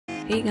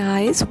Hey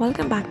guys,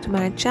 welcome back to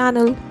my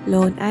channel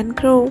Learn and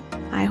Grow.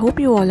 I hope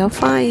you all are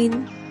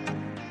fine.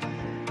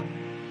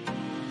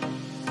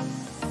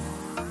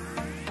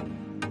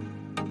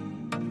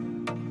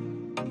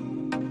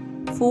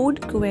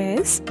 Food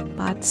Quiz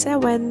Part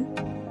 7.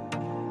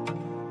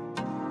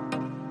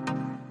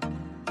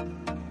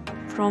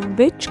 From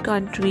which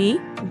country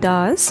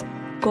does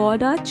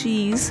Gouda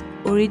cheese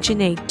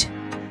originate?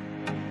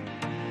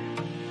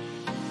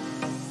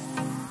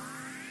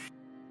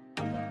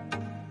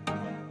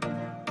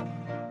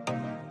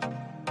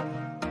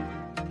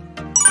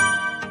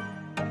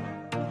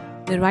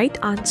 The right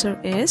answer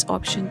is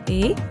option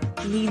A,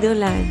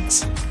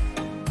 Netherlands.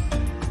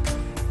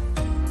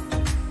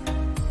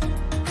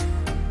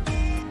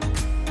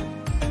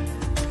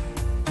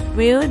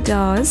 Where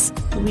does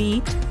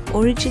wheat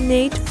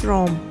originate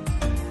from?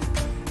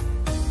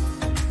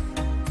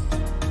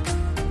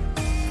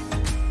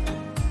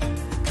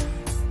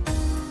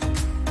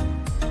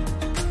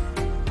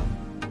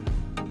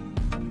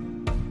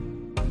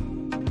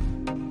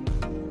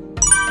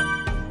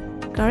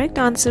 Correct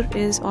answer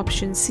is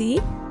option C,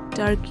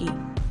 Turkey.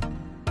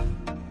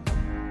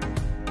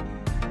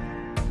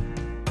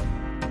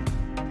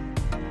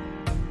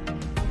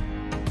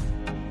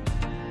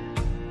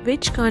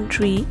 Which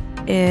country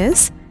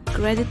is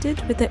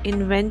credited with the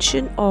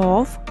invention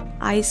of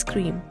ice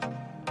cream?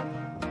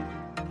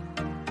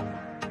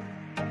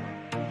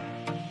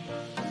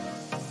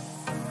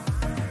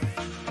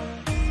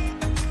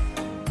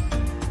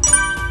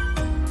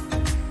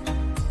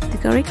 The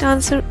correct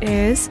answer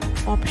is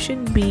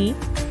option B,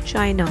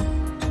 China.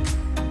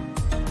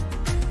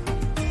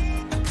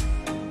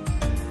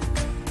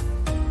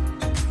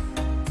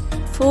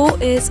 Pho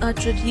is a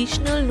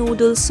traditional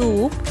noodle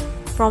soup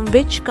from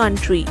which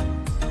country?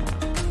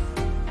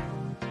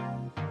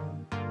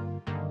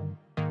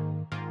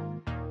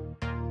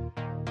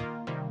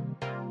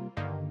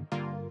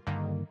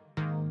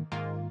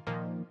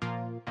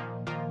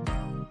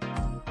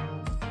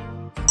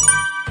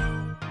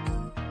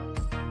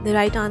 The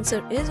right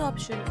answer is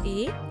option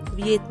A,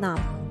 Vietnam.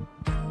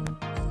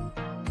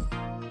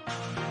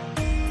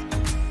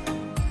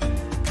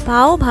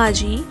 Pav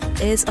Bhaji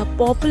is a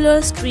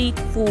popular street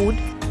food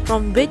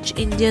from which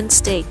Indian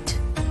state?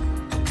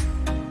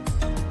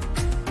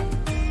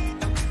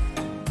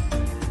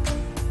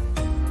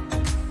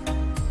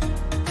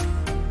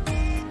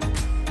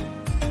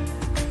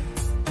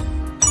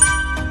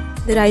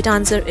 The right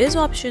answer is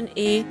option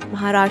A,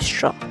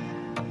 Maharashtra.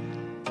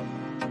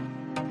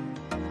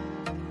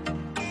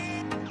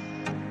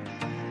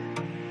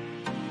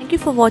 Thank you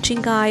for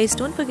watching guys.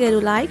 Don't forget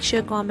to like,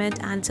 share, comment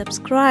and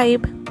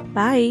subscribe.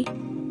 Bye.